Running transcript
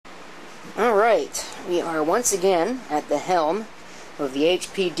Alright, we are once again at the helm of the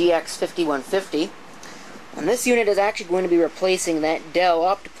HP dx5150, and this unit is actually going to be replacing that Dell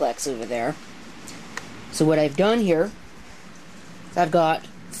Optiplex over there. So what I've done here is I've got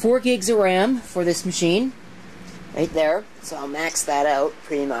 4 gigs of RAM for this machine, right there, so I'll max that out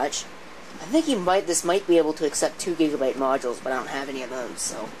pretty much. I think this might be able to accept 2 gigabyte modules, but I don't have any of those,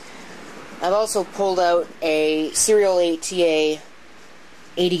 so. I've also pulled out a Serial ATA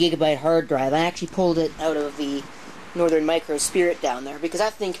 80 gigabyte hard drive. I actually pulled it out of the Northern Micro Spirit down there because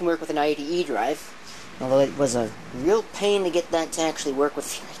that thing can work with an IDE drive, although it was a real pain to get that to actually work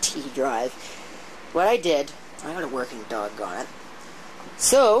with the IDE drive. What I did, I got a working doggone it.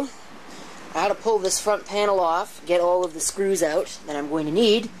 So, I had to pull this front panel off, get all of the screws out that I'm going to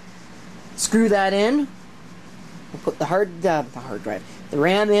need, screw that in, we'll put the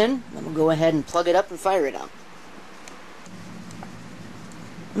RAM in, then we'll go ahead and plug it up and fire it up.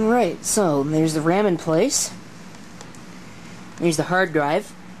 Alright, so there's the RAM in place. There's the hard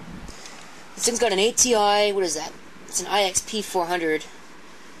drive. This thing's got an ATI, what is that? It's an IXP400.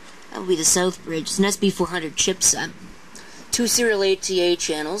 That would be the South Bridge. It's an SB400 chipset. 2 Serial ATA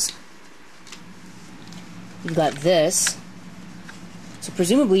channels. You've got this. So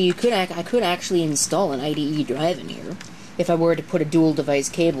presumably I could actually install an IDE drive in here if I were to put a dual device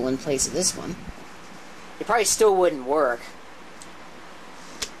cable in place of this one. It probably still wouldn't work,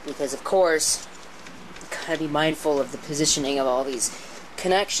 because of course you gotta be mindful of the positioning of all these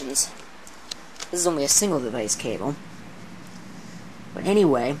connections. This is only a single device cable. But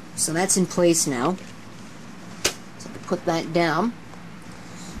anyway, so that's in place now. So I can put that down,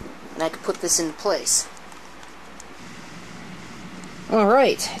 and I can put this in place.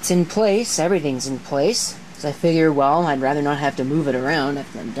 Alright, it's in place, everything's in place. So I figure, well, I'd rather not have to move it around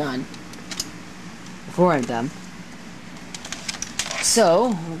after I'm done. Before I'm done.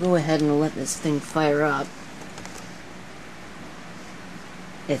 So, we'll go ahead and let this thing fire up.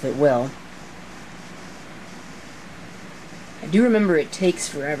 If it will. I do remember it takes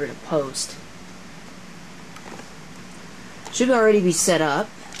forever to post. Should already be set up.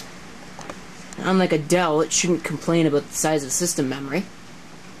 Unlike a Dell, it shouldn't complain about the size of system memory.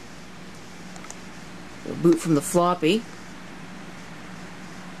 It'll boot from the floppy.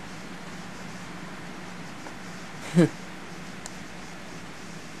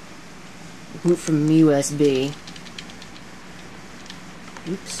 Boot from USB.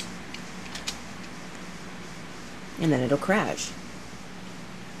 Oops. And then it'll crash.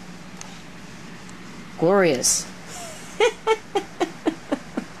 Glorious.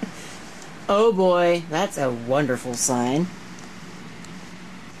 Oh boy, that's a wonderful sign.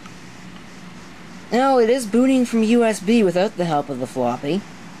 Now, it is booting from USB without the help of the floppy.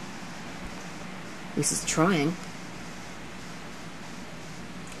 At least it's trying.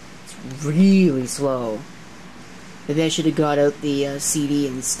 It's really slow. Maybe I should have got out the CD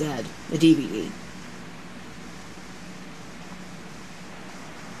instead. The DVD.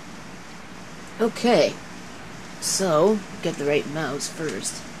 Okay. So, get the right mouse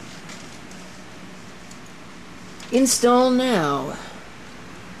first. Install now.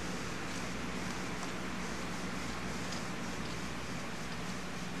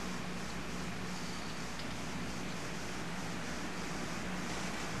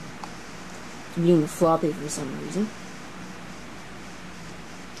 I'm using the floppy for some reason.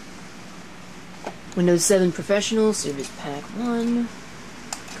 Windows 7 Professional, Service Pack 1,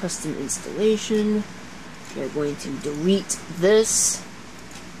 Custom Installation. We're going to delete this.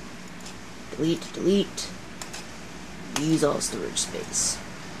 Delete. Use all storage space.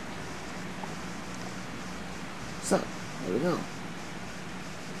 So, there we go.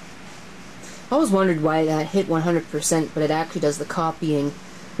 I always wondered why that hit 100%, but it actually does the copying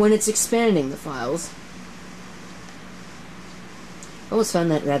when it's expanding the files. I always found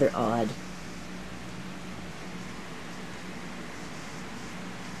that rather odd.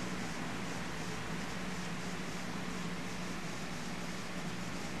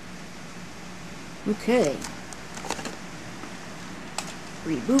 Okay.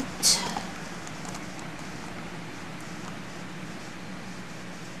 Reboot.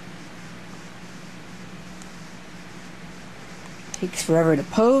 Takes forever to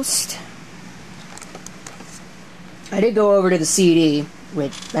post. I did go over to the CD,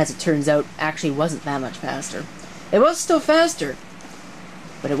 which, as it turns out, actually wasn't that much faster. It was still faster,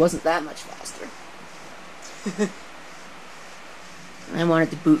 but it wasn't that much faster. I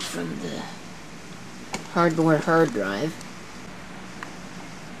wanted to boot from the hardboard hard drive.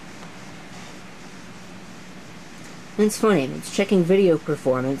 And it's funny, it's checking video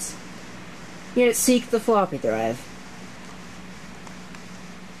performance, yet it seeks the floppy drive.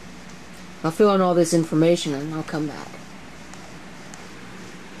 I'll fill in all this information and I'll come back.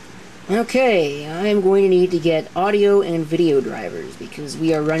 Okay, I'm going to need to get audio and video drivers because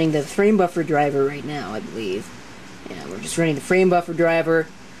we are running the frame buffer driver right now, I believe. Yeah, we're just running the frame buffer driver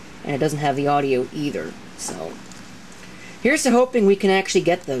and it doesn't have the audio either. So, here's to hoping we can actually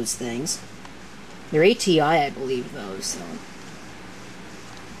get those things. They're ATI, I believe, though, so...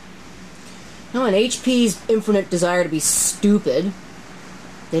 Now, in HP's infinite desire to be stupid,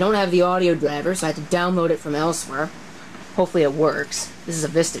 they don't have the audio driver, so I have to download it from elsewhere. Hopefully it works. This is a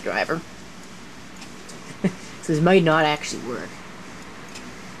Vista driver. So this might not actually work.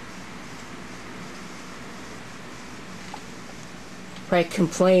 Probably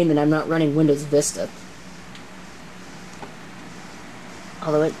complain that I'm not running Windows Vista.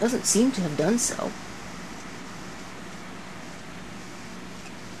 Although it doesn't seem to have done so.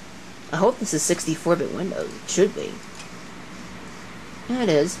 I hope this is 64-bit Windows. It should be. Yeah, it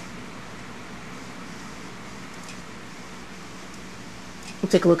is. We'll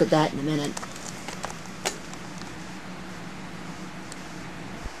take a look at that in a minute.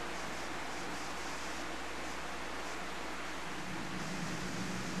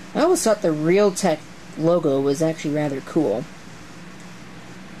 I always thought the Realtek logo was actually rather cool.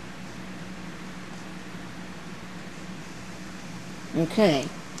 Okay.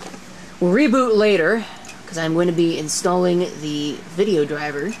 We'll reboot later, because I'm going to be installing the video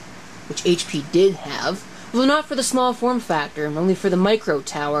driver, which HP did have. Although not for the small form factor, only for the micro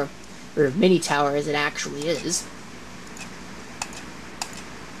tower, or mini tower as it actually is.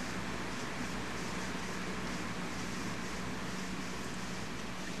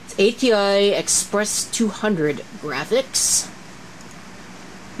 It's ATI Express 200 graphics.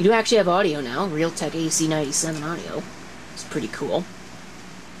 You do actually have audio now, Realtek AC97 audio. It's pretty cool.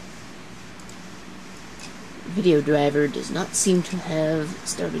 Video driver does not seem to have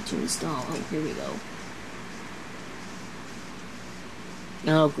started to install. Oh, here we go.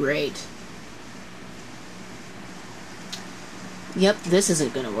 Oh, great. Yep, this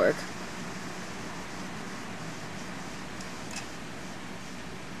isn't gonna work.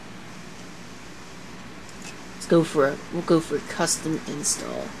 We'll go for a custom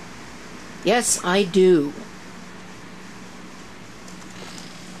install. Yes, I do.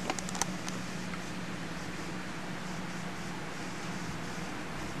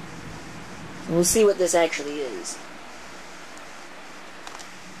 We'll see what this actually is.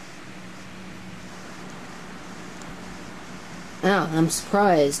 Oh, I'm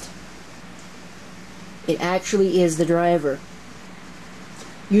surprised. It actually is the driver.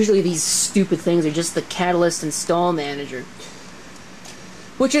 Usually these stupid things are just the Catalyst install manager,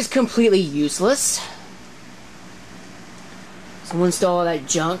 which is completely useless. So we'll install all that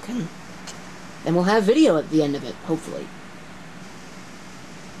junk and then we'll have video at the end of it, hopefully.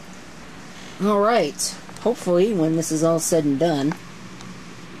 Alright, hopefully when this is all said and done,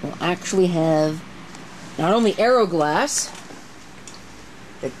 we'll actually have not only Aero Glass,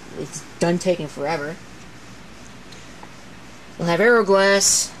 it's done taking forever, we'll have Aero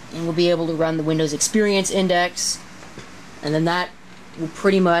Glass, and we'll be able to run the Windows Experience Index, and then that will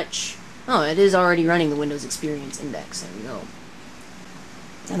pretty much... Oh, it is already running the Windows Experience Index, there we go.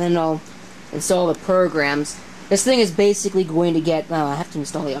 And then I'll install the programs. This thing is basically going to get... Well, I have to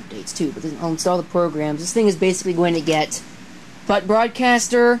install the updates too, but I'll install the programs. This thing is basically going to get Butt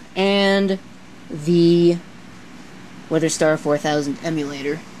Broadcaster and the WeatherStar 4000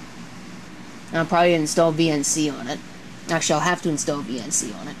 emulator. And I'll probably install VNC on it. Actually, I'll have to install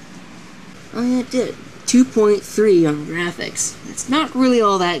VNC on it. Oh yeah, it did. 2.3 on graphics. It's not really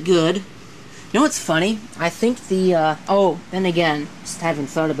all that good. You know what's funny? I think the, oh, then again, just haven't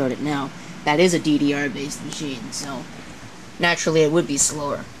thought about it now. That is a DDR-based machine, so naturally it would be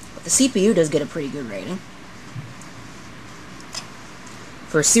slower. But the CPU does get a pretty good rating.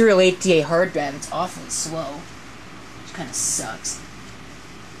 For a serial ATA hard drive, it's awfully slow, which kind of sucks.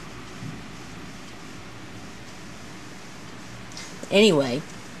 Anyway,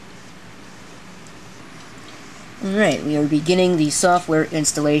 alright, we are beginning the software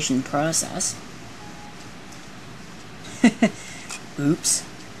installation process. Oops.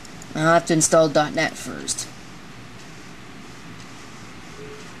 I'll have to install .NET first.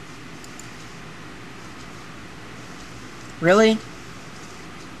 Really?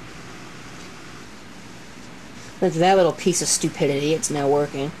 Look at that little piece of stupidity, it's now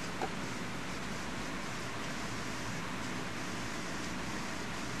working.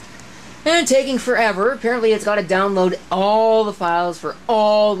 And taking forever. Apparently it's got to download all the files for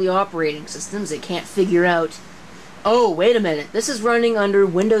all the operating systems. It can't figure out... Oh, wait a minute. This is running under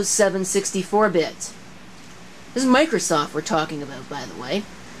Windows 7 64-bit. This is Microsoft we're talking about, by the way.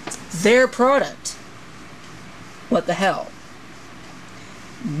 their product. What the hell?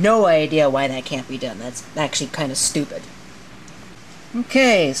 No idea why that can't be done. That's actually kind of stupid.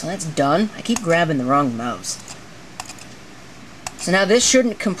 Okay, so that's done. I keep grabbing the wrong mouse. So now this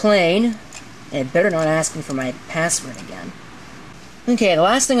shouldn't complain. And it better not ask me for my password again. Okay, the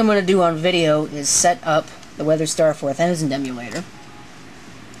last thing I'm going to do on video is set up the WeatherStar 4000 emulator.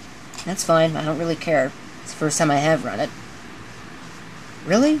 That's fine, I don't really care. It's the first time I have run it.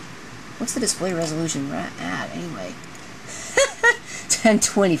 Really? What's the display resolution at, anyway?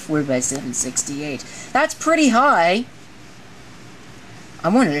 1024 by 768. That's pretty high! I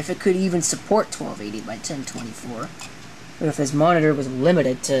wondered if it could even support 1280 by 1024. Or if this monitor was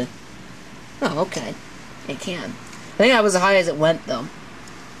limited to... Oh, okay. It can. I think that was as high as it went, though.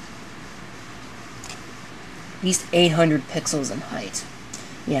 At least 800 pixels in height.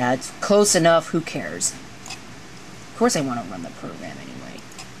 Yeah, it's close enough, who cares? Of course I want to run the program anyway.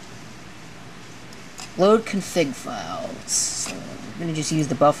 Load config files. So I'm going to just use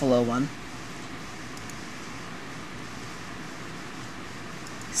the Buffalo one.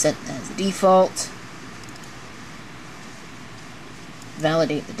 Set as default.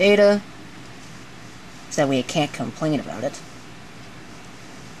 Validate the data. So that way I can't complain about it.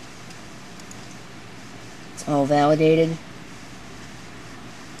 It's all validated.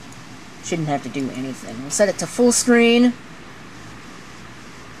 Shouldn't have to do anything. We'll set it to full screen.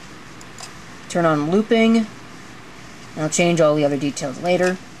 Turn on looping. And I'll change all the other details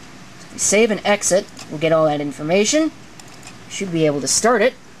later. So if we save and exit, we'll get all that information. Should be able to start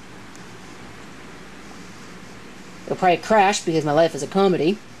it. It'll probably crash because my life is a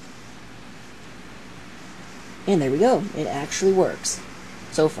comedy. And there we go. It actually works.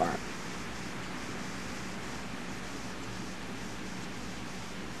 So far.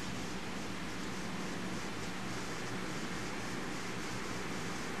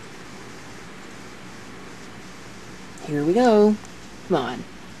 Here we go. Come on.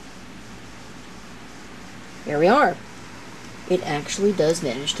 Here we are. It actually does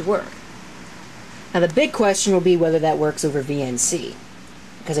manage to work. Now the big question will be whether that works over VNC,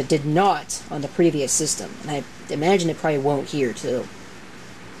 because it did not on the previous system, and I imagine it probably won't here too.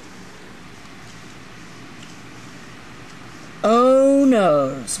 Oh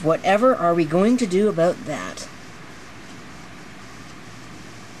noes, whatever are we going to do about that?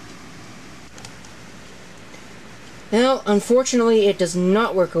 Now, unfortunately, it does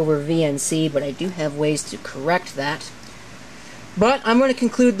not work over VNC, but I do have ways to correct that. But I'm going to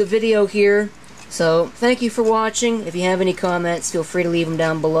conclude the video here. So, thank you for watching. If you have any comments, feel free to leave them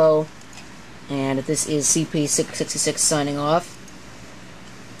down below. And this is CP666 signing off.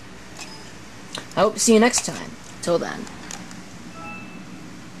 I hope to see you next time. Till then.